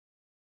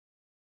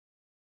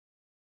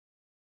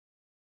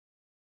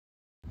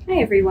Hi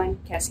everyone,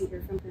 Cassie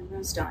here from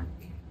Primrose Dawn,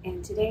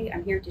 and today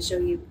I'm here to show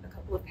you a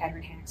couple of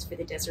pattern hacks for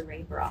the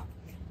Desiree Bra.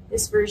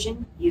 This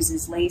version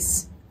uses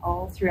lace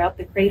all throughout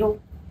the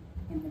cradle,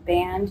 and the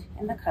band,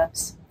 and the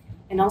cups,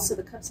 and also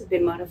the cups have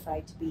been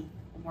modified to be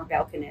a more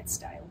balconette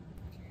style.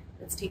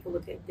 Let's take a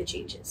look at the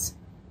changes.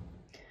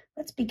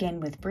 Let's begin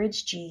with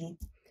bridge G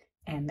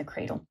and the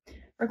cradle.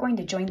 We're going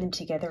to join them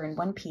together in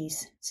one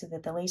piece so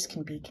that the lace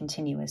can be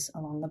continuous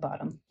along the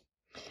bottom.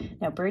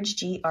 Now, bridge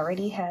G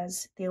already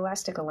has the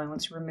elastic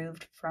allowance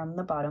removed from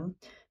the bottom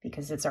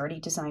because it's already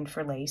designed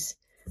for lace,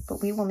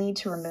 but we will need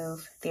to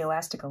remove the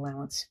elastic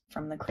allowance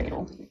from the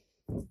cradle.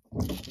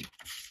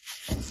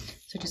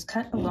 So just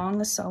cut along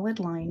the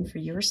solid line for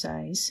your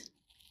size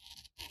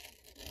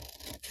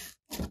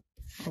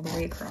all the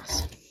way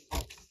across.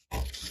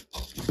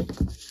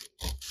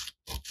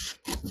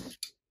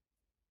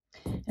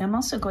 And I'm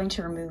also going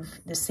to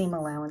remove the seam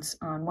allowance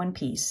on one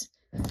piece,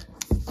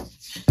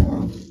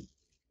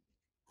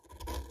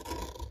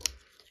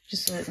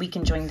 just so that we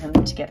can join them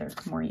together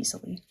more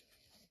easily.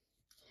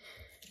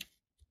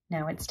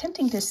 Now it's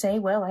tempting to say,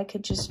 well, I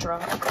could just draw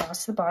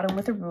across the bottom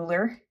with a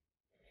ruler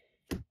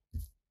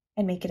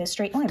and make it a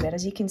straight line, but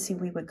as you can see,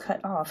 we would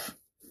cut off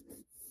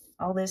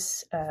all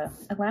this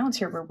allowance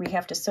here where we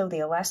have to sew the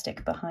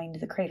elastic behind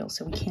the cradle,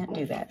 so we can't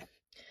do that.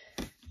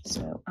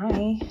 So I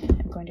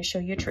am going to show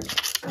you a trick.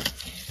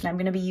 And I'm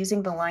going to be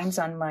using the lines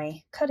on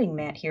my cutting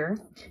mat here.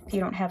 If you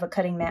don't have a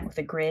cutting mat with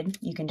a grid,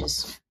 you can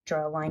just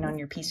draw a line on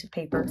your piece of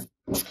paper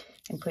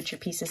and put your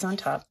pieces on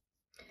top.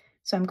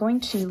 So I'm going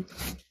to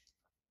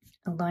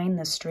align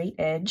the straight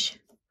edge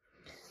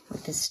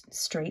with this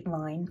straight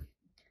line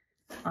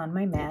on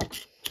my mat.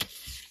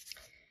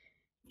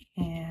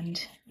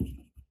 And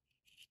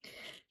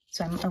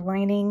so I'm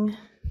aligning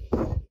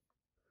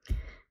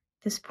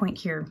this point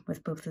here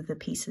with both of the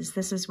pieces.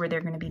 This is where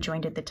they're going to be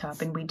joined at the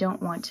top, and we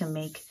don't want to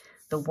make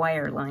the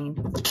wire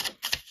line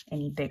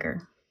any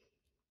bigger.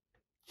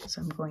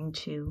 So I'm going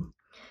to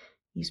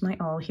use my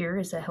awl here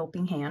as a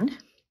helping hand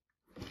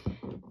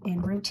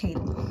and rotate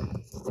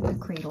the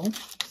cradle.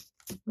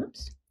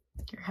 Whoops.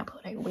 Here, how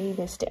about I weigh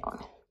this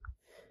down?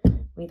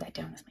 Weigh that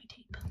down with my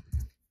tape.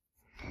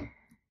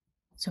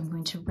 So I'm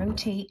going to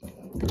rotate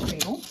the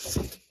cradle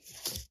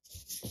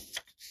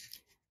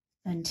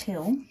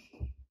until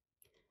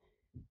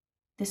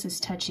this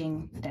is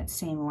touching that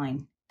same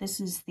line.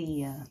 This is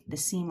the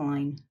seam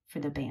line for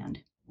the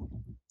band.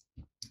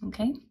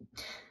 Okay,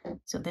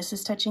 so this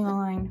is touching the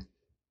line,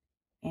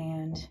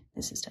 and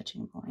this is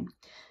touching the line.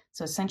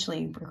 So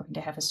essentially, we're going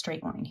to have a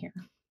straight line here.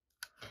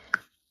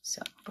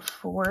 So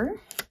before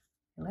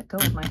I let go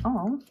of my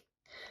awl,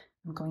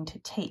 I'm going to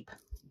tape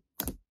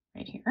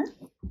right here.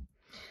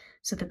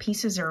 So the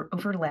pieces are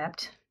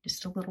overlapped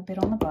just a little bit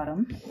on the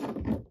bottom.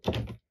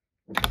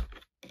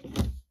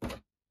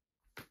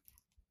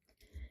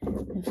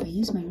 If I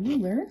use my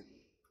ruler,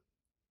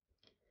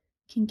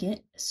 I can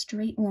get a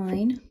straight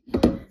line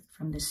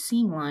from the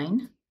seam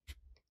line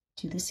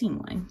to the seam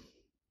line.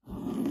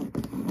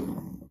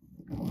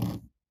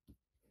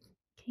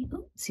 Okay,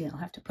 oh, see, I'll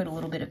have to put a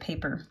little bit of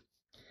paper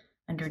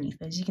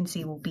underneath. As you can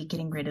see, we'll be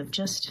getting rid of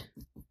just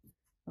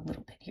a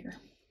little bit here.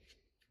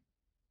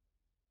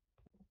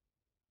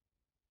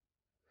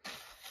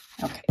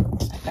 Okay,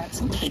 I've got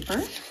some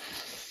paper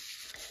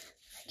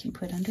I can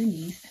put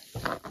underneath.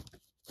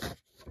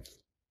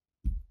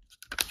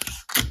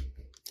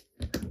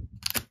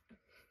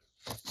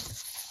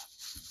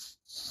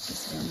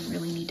 So we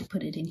really need to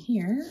put it in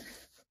here.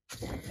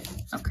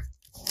 Okay.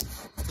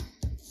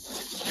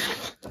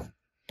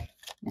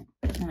 Now,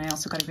 and I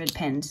also got a red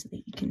pen so that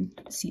you can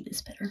see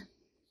this better.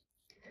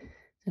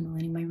 So I'm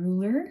aligning my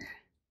ruler,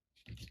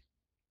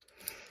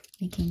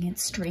 making it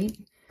straight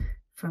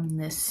from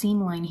the seam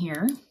line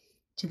here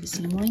to the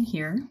seam line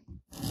here.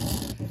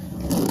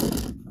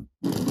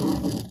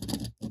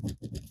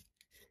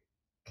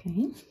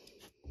 Okay.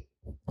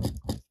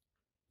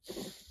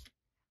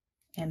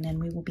 And then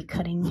we will be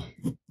cutting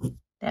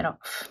that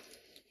off.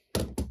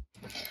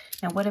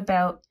 Now what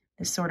about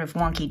this sort of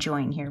wonky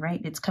join here,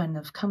 right? It's kind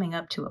of coming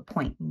up to a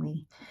point, and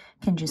we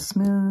can just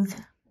smooth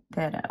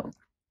that out.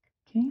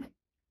 Okay.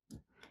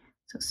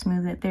 So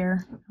smooth it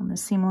there on the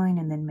seam line,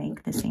 and then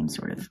make the same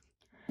sort of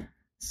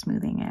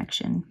smoothing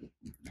action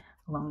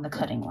along the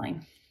cutting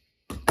line.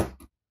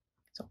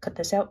 So I'll cut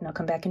this out and I'll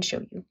come back and show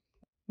you.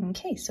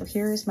 Okay, so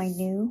here is my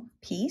new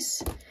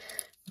piece. I'm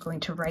going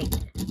to write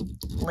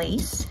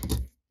lace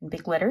in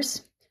big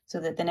letters so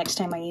that the next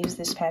time I use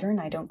this pattern,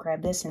 I don't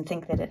grab this and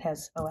think that it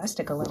has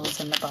elastic allowance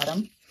in the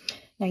bottom.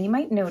 Now you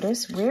might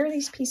notice where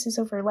these pieces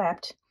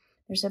overlapped,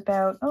 there's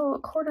about, a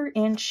 1/4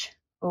 inch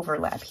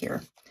overlap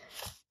here,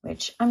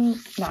 which I'm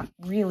not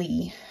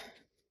really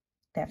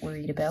that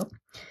worried about.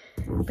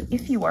 But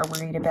if you are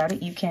worried about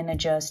it, you can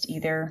adjust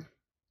either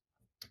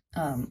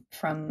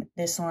from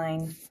this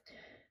line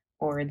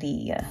or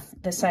the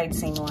side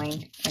seam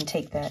line and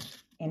take that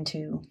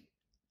into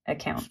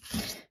account.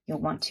 You'll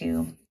want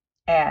to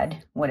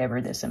add whatever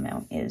this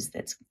amount is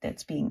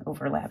that's being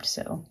overlapped.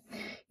 So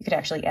you could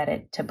actually add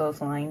it to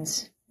both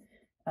lines,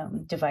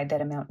 divide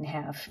that amount in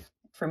half,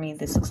 for me,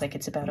 this looks like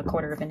it's about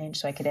 1/4 of an inch,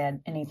 so I could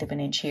add 1/8 of an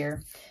inch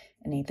here,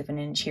 1/8 of an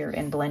inch here,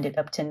 and blend it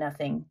up to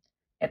nothing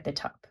at the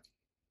top.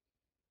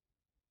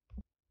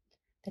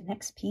 The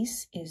next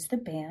piece is the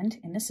band,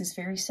 and this is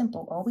very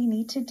simple. All we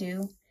need to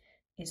do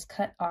is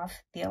cut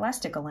off the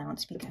elastic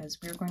allowance because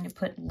we're going to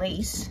put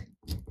lace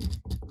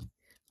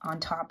on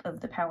top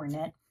of the power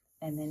net,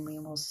 and then we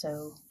will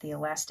sew the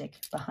elastic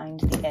behind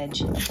the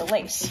edge of the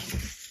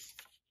lace.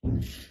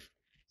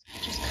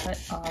 Just cut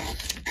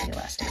off the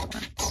elastic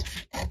allowance.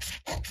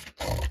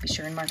 Be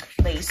sure and mark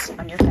lace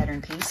on your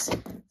pattern piece so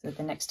that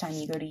the next time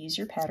you go to use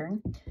your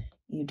pattern,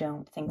 you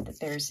don't think that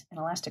there's an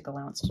elastic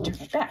allowance to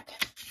turn it back.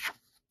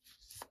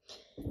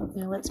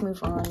 Now let's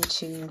move on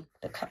to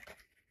the cup.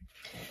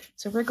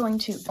 So we're going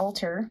to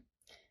alter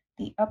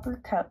the upper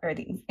cup, or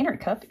the inner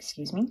cup,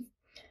 excuse me,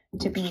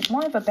 to be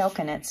more of a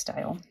balconette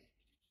style.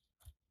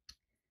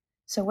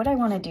 So what I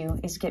want to do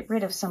is get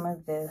rid of some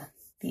of the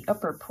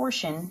upper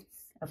portion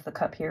of the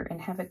cup here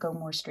and have it go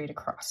more straight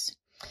across.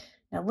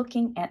 Now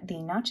looking at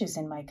the notches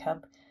in my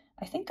cup,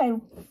 I think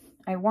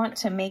I want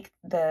to make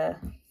the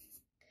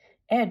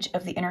edge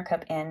of the inner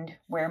cup end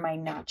where my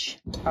notch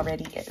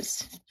already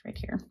is. It's right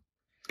here.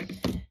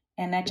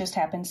 And that just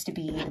happens to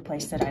be the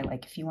place that I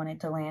like. If you want it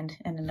to land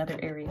in another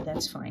area,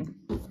 that's fine.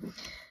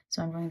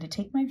 So I'm going to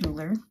take my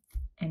ruler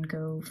and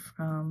go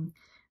from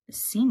the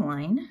seam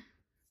line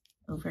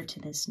over to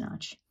this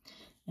notch.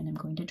 And I'm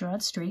going to draw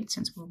it straight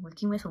since we're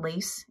working with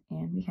lace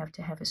and we have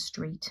to have a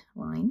straight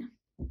line.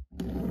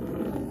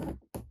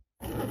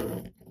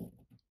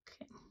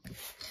 Okay.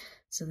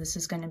 So this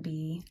is going to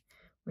be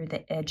where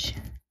the edge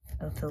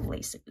of the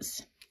lace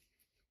is.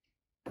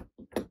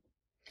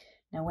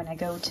 Now when I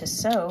go to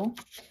sew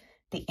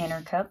the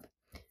inner cup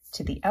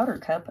to the outer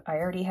cup, I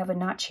already have a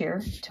notch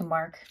here to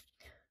mark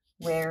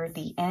where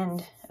the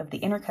end of the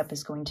inner cup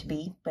is going to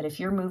be. But if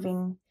you're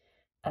moving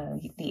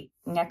the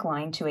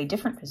neckline to a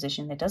different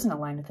position that doesn't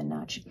align with the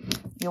notch,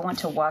 you'll want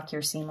to walk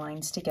your seam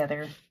lines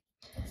together,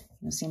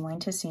 seam line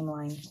to seam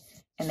line,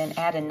 and then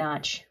add a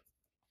notch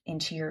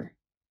into your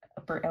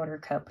upper outer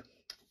cup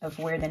of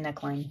where the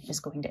neckline is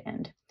going to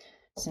end.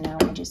 So now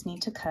I just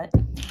need to cut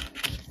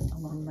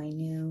along my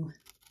new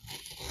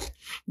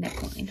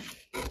neckline.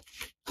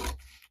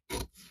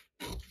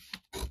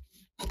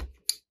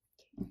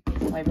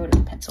 Well, I wrote it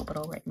in pencil, but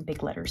I'll write in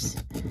big letters,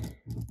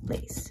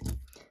 lace,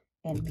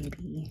 and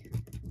maybe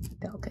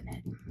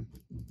balconette.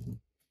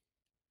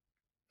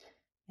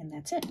 And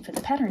that's it for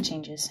the pattern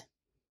changes.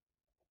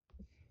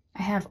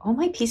 I have all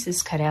my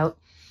pieces cut out,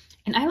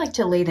 and I like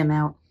to lay them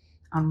out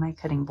on my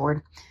cutting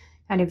board,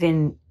 kind of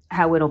in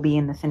how it'll be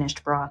in the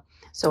finished bra,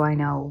 so I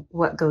know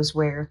what goes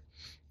where,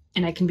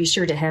 and I can be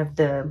sure to have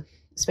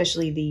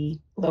especially the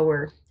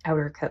lower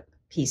outer cup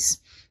piece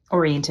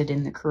oriented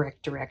in the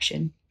correct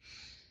direction.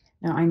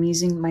 Now I'm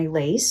using my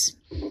lace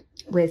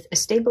with a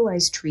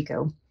stabilized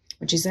tricot,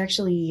 which is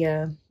actually,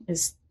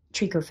 this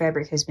tricot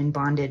fabric has been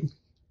bonded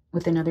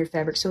with another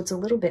fabric, so it's a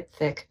little bit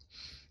thick.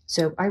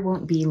 So I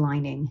won't be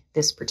lining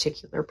this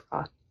particular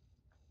bra.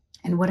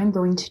 And what I'm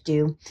going to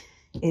do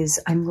is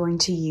I'm going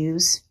to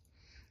use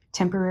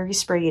temporary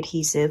spray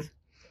adhesive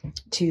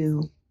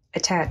to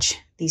attach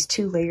these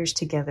two layers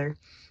together,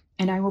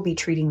 and I will be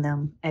treating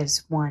them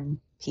as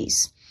one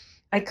piece.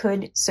 I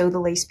could sew the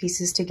lace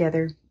pieces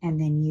together and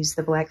then use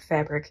the black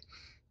fabric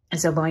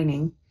as a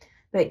lining,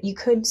 but you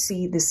could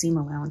see the seam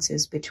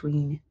allowances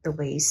between the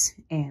lace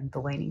and the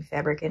lining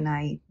fabric, and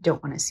I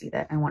don't want to see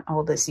that. I want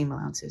all the seam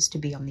allowances to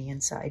be on the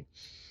inside.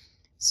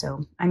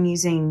 So I'm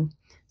using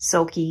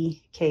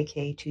Sulky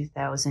KK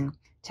 2000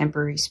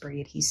 temporary spray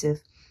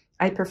adhesive.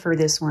 I prefer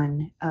this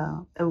one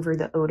over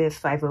the Otif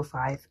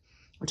 505,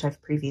 which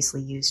I've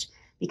previously used,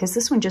 because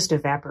this one just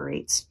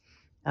evaporates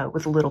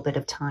with a little bit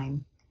of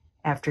time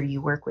after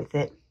you work with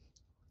it,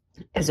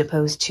 as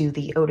opposed to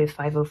the Otif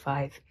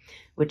 505,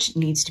 which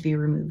needs to be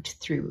removed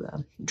through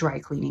dry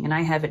cleaning. And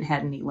I haven't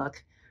had any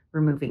luck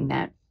removing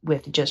that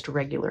with just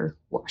regular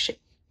washing.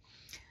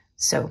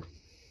 So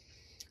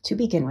to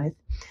begin with,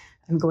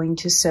 I'm going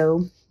to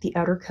sew the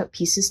outer cup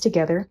pieces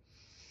together,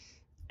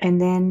 and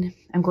then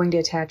I'm going to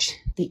attach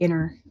the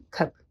inner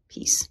cup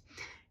piece.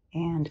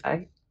 And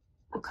I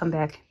will come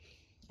back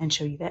and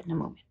show you that in a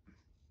moment.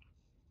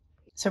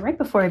 So right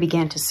before I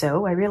began to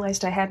sew, I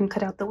realized I hadn't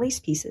cut out the lace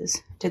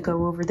pieces to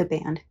go over the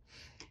band.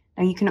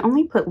 Now you can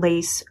only put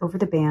lace over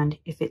the band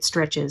if it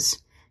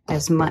stretches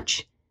as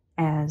much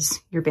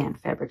as your band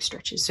fabric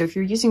stretches. So if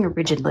you're using a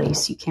rigid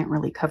lace, you can't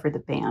really cover the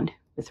band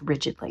with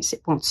rigid lace.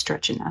 It won't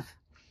stretch enough.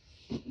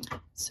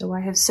 So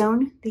I have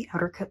sewn the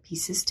outer cup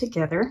pieces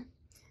together,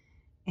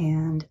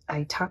 and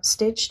I top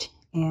stitched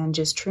and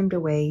just trimmed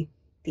away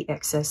the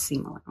excess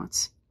seam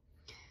allowance.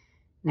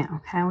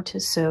 Now, how to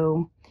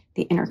sew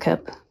the inner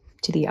cup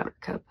to the outer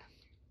cup.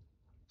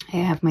 I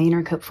have my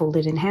inner cup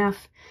folded in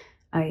half.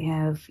 I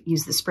have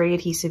used the spray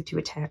adhesive to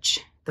attach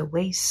the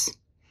lace.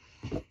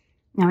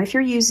 Now, if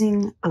you're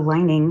using a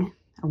lining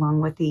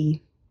along with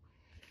the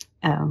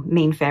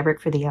main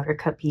fabric for the outer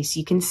cup piece,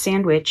 you can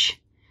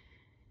sandwich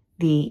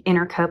the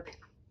inner cup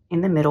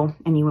in the middle,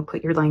 and you would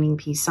put your lining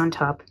piece on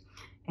top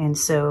and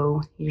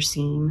sew your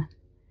seam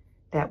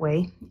that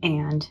way,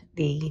 and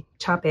the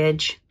top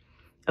edge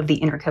of the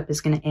inner cup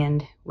is going to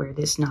end where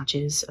this notch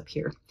is up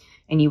here.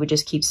 And you would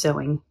just keep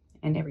sewing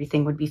and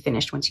everything would be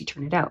finished once you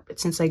turn it out. But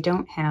since I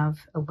don't have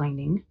a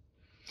lining,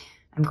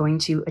 I'm going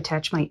to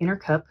attach my inner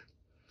cup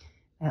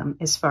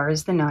as far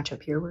as the notch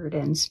up here where it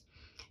ends.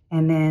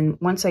 And then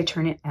once I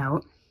turn it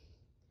out,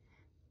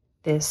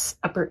 this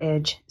upper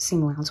edge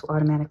seam allowance will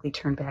automatically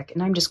turn back,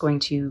 and I'm just going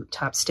to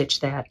top stitch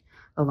that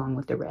along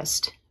with the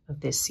rest of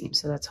this seam.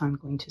 So that's how I'm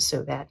going to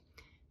sew that,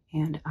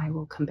 and I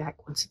will come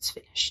back once it's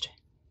finished.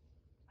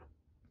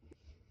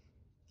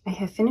 I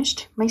have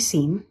finished my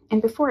seam,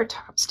 and before I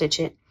top stitch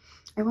it,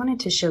 I wanted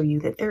to show you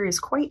that there is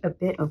quite a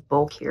bit of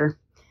bulk here.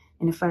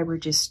 And if I were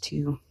just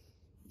to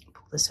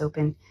pull this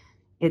open,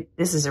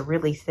 this is a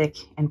really thick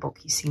and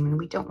bulky seam, and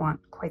we don't want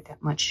quite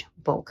that much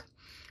bulk.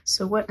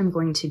 So what I'm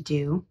going to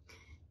do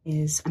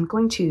is I'm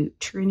going to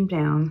trim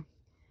down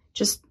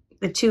just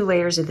the 2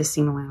 layers of the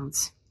seam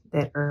allowance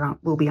that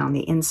will be on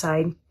the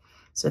inside,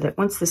 so that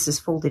once this is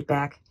folded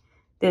back,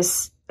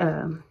 this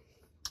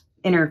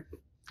inner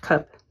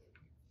cup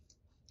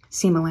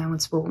seam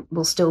allowance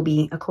will still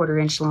be a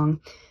 1/4 inch long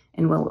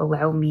and will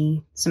allow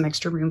me some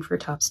extra room for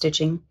top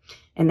stitching,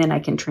 and then I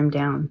can trim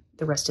down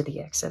the rest of the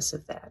excess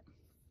of that.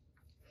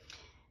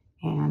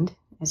 And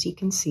as you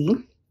can see,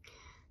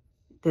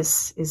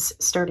 this is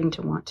starting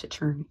to want to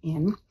turn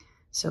in,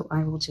 so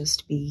I will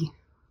just be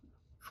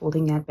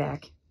folding that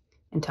back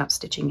and top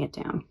stitching it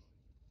down.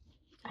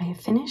 I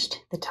have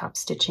finished the top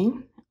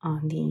stitching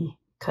on the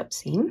cup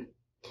seam,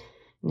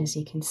 and as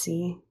you can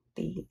see,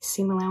 the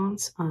seam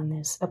allowance on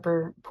this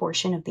upper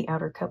portion of the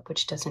outer cup,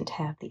 which doesn't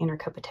have the inner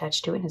cup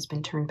attached to it, has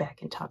been turned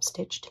back and top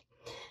stitched,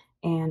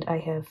 and I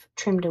have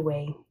trimmed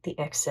away the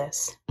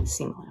excess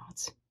seam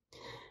allowance.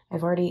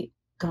 I've already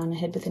gone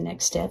ahead with the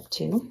next step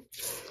too,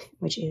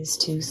 which is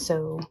to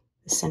sew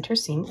the center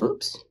seam.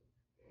 Oops,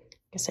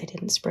 guess I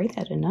didn't spray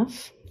that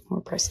enough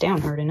or press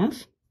down hard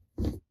enough.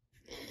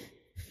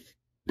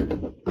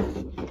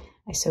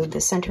 I sewed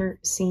the center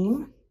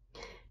seam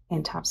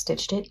and top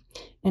stitched it,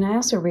 and I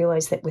also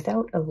realized that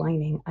without a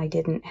lining I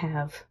didn't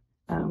have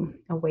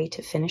a way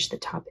to finish the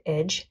top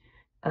edge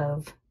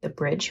of the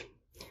bridge,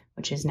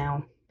 which has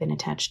now been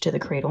attached to the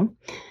cradle.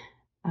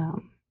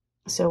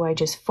 So I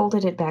just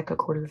folded it back a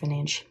 1/4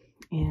 inch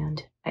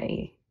and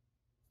I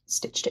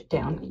stitched it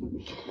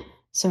down.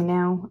 So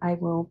now I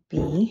will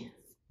be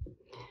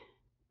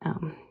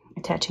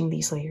attaching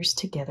these layers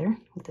together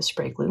with the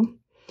spray glue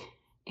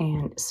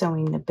and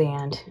sewing the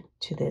band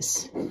to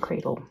this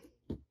cradle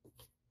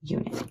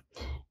unit.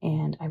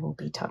 And I will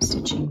be top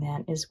stitching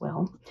that as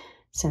well,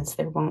 since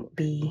there won't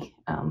be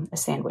a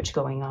sandwich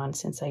going on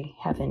since I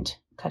haven't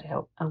cut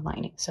out a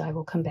lining. So I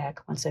will come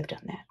back once I've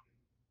done that.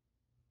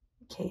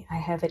 Okay, I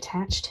have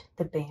attached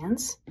the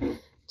bands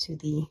to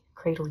the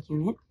cradle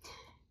unit,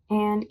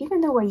 and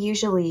even though I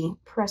usually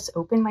press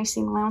open my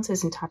seam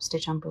allowances and top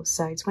stitch on both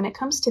sides, when it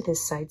comes to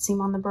this side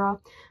seam on the bra,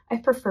 I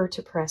prefer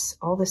to press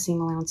all the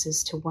seam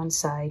allowances to one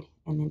side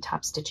and then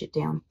top stitch it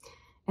down.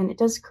 And it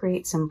does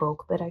create some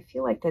bulk, but I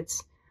feel like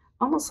that's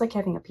almost like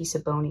having a piece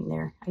of boning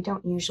there. I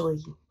don't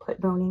usually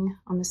put boning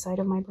on the side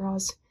of my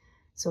bras,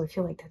 so I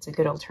feel like that's a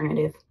good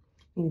alternative.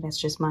 Maybe that's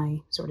just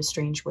my sort of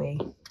strange way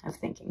of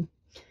thinking.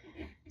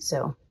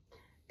 So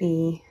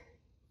the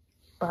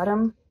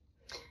bottom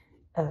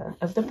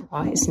of the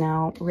bra is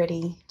now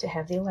ready to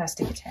have the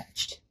elastic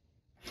attached.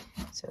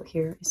 So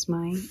here is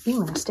my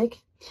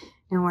elastic.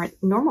 Now our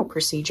normal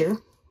procedure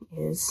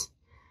is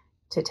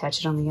to attach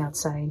it on the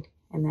outside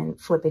and then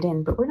flip it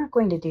in, but we're not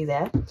going to do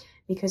that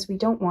because we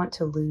don't want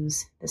to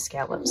lose the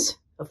scallops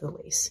of the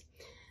lace.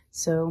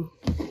 So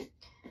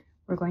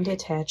we're going to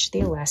attach the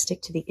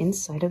elastic to the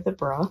inside of the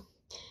bra,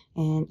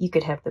 and you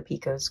could have the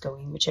picots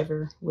going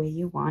whichever way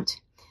you want.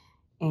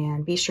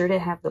 And be sure to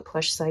have the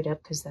plush side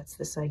up because that's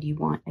the side you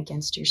want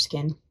against your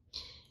skin.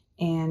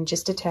 And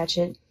just attach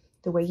it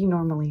the way you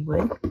normally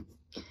would.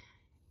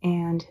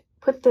 And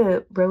put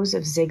the rows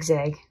of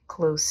zigzag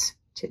close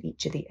to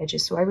each of the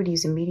edges. So I would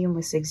use a medium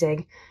with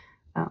zigzag.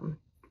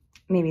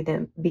 Maybe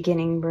the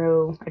beginning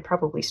row, I'd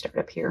probably start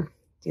up here,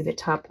 do the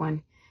top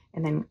one,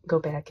 and then go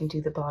back and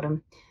do the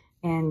bottom.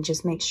 And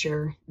just make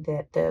sure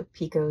that the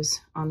picots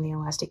on the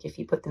elastic, if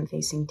you put them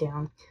facing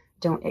down,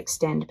 don't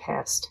extend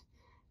past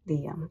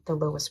the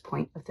lowest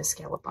point of the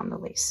scallop on the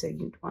lace. So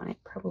you'd want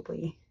it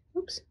probably,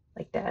 oops,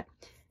 like that,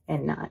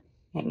 and not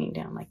hanging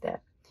down like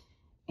that.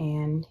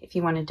 And if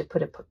you wanted to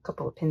put a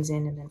couple of pins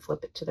in and then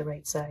flip it to the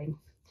right side,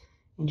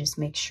 and just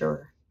make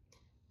sure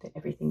that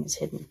everything is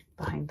hidden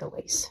behind the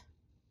lace.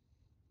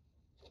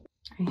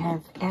 I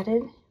have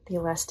added the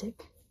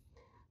elastic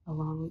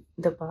along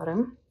the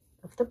bottom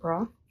of the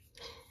bra,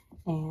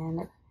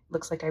 and it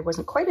looks like I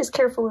wasn't quite as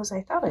careful as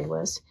I thought I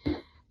was,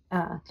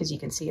 because you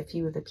can see a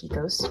few of the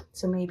picots.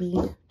 So maybe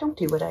don't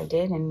do what I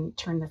did and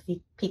turn the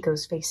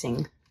picots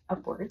facing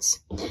upwards.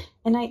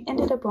 And I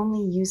ended up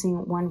only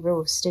using one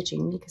row of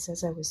stitching because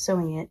as I was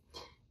sewing it,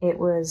 it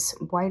was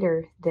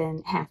wider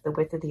than half the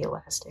width of the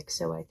elastic.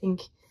 So I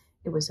think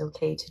it was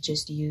okay to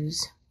just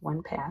use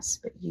one pass,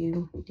 but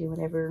you do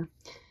whatever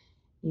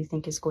you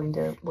think is going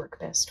to work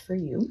best for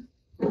you.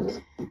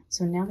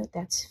 So now that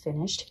that's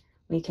finished,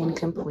 we can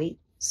complete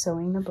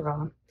sewing the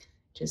bra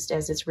just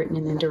as it's written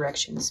in the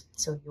directions.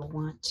 So you'll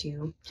want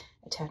to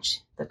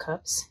attach the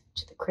cups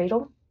to the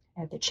cradle,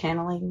 add the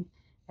channeling,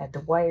 add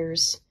the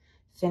wires,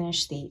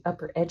 finish the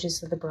upper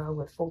edges of the bra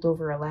with fold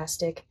over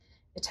elastic,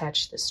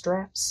 attach the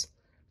straps,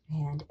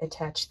 and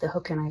attach the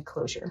hook and eye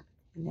closure.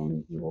 And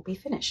then you will be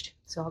finished.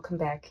 So I'll come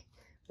back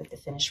with the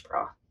finished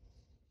bra.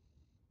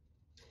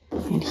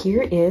 And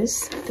here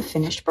is the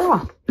finished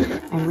bra.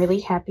 I'm really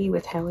happy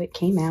with how it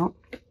came out.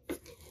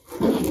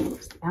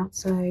 Here's the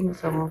outside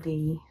with all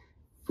the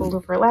fold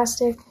over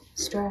elastic,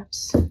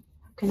 straps,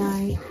 hook and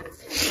eye.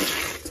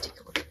 Let's take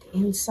a look at the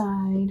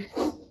inside,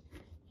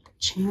 the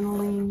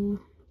channeling.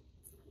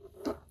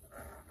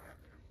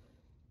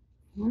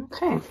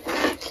 Okay,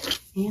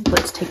 and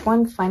let's take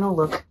one final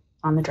look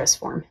on the dress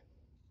form.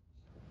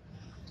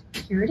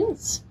 Here it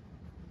is.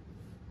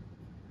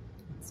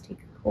 Let's take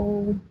a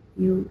whole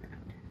view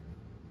around.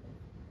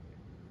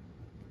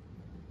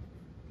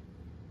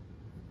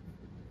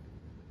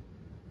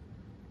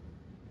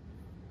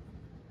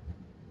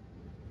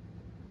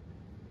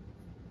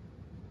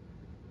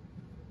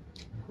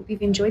 Hope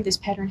you've enjoyed this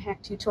pattern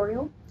hack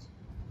tutorial,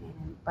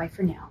 and bye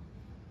for now.